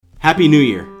Happy New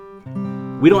Year.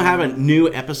 We don't have a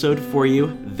new episode for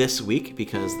you this week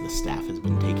because the staff has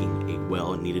been taking a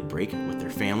well-needed break with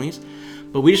their families.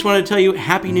 But we just wanted to tell you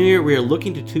Happy New Year. We are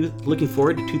looking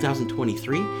forward to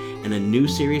 2023 and a new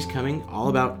series coming all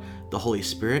about the Holy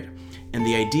Spirit. And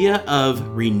the idea of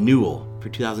renewal for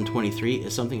 2023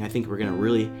 is something I think we're going to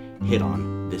really hit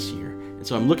on this year. And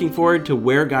so I'm looking forward to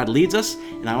where God leads us,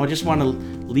 and I just want to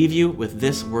leave you with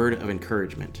this word of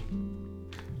encouragement.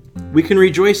 We can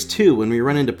rejoice too when we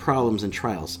run into problems and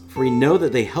trials, for we know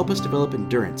that they help us develop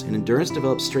endurance, and endurance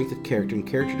develops strength of character, and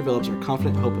character develops our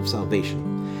confident hope of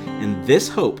salvation. And this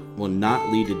hope will not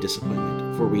lead to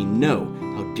disappointment, for we know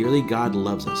how dearly God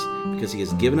loves us, because He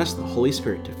has given us the Holy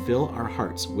Spirit to fill our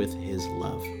hearts with His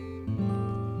love.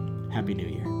 Happy New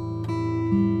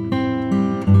Year.